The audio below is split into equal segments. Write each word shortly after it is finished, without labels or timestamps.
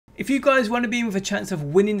If you guys want to be in with a chance of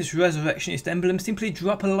winning this Resurrectionist emblem, simply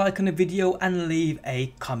drop a like on the video and leave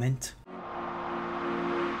a comment.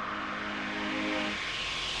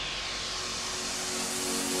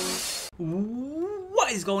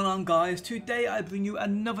 What is going on, guys? Today I bring you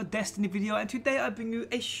another Destiny video, and today I bring you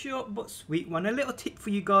a short but sweet one. A little tip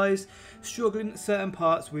for you guys struggling at certain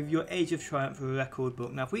parts with your Age of Triumph record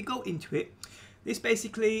book. Now if we go into it, this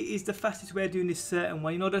basically is the fastest way of doing this certain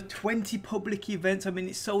one. You know, the 20 public events, I mean,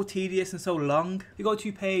 it's so tedious and so long. You go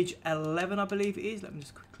to page 11, I believe it is. Let me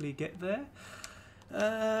just quickly get there.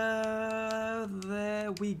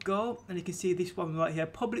 There we go. And you can see this one right here,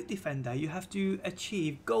 Public Defender. You have to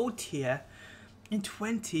achieve gold tier in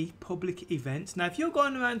 20 public events. Now if you're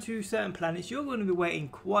going around to certain planets, you're going to be waiting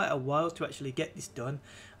quite a while to actually get this done.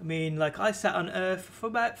 I mean, like, I sat on Earth for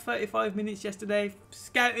about 35 minutes yesterday,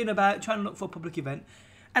 scouting about, trying to look for a public event,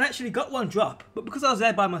 and actually got one drop. But because I was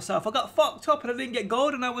there by myself, I got fucked up and I didn't get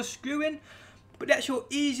gold and I was screwing. But the actual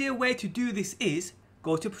easier way to do this is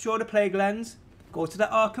go to Patrol the Plaguelands, go to the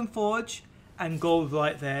Arkham Forge, and go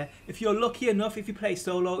right there. If you're lucky enough, if you play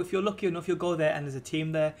solo, if you're lucky enough, you'll go there and there's a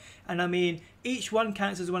team there. And I mean, each one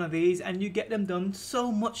counts as one of these and you get them done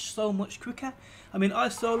so much quicker. I mean, I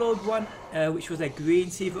soloed one, which was a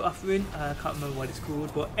green secret offering. I can't remember what it's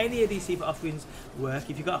called, but any of these secret offerings work.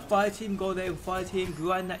 If you've got a fire team, go there with fire team,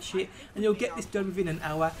 grind that shit, and you'll get this done within an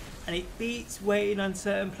hour. And it beats waiting on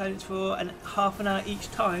certain planets for half an hour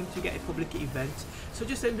each time to get a public event. So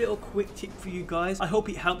just a little quick tip for you guys. I hope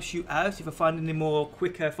it helps you out. If I find any more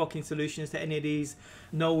quicker fucking solutions to any of these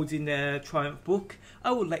nodes in the Triumph book,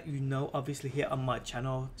 I will let you know, obviously, here on my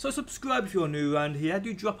channel. So subscribe if you're new around here.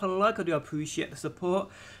 Do drop a like, I do appreciate the support.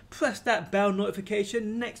 Press that bell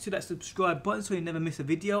notification next to that subscribe button so you never miss a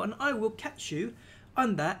video, and I will catch you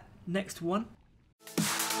on that next one.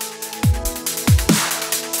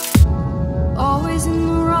 Always in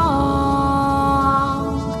the wrong,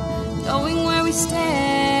 knowing where we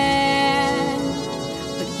stand,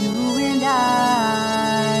 but you and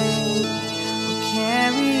I will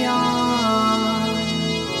carry on.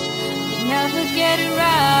 We never get it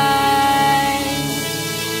right.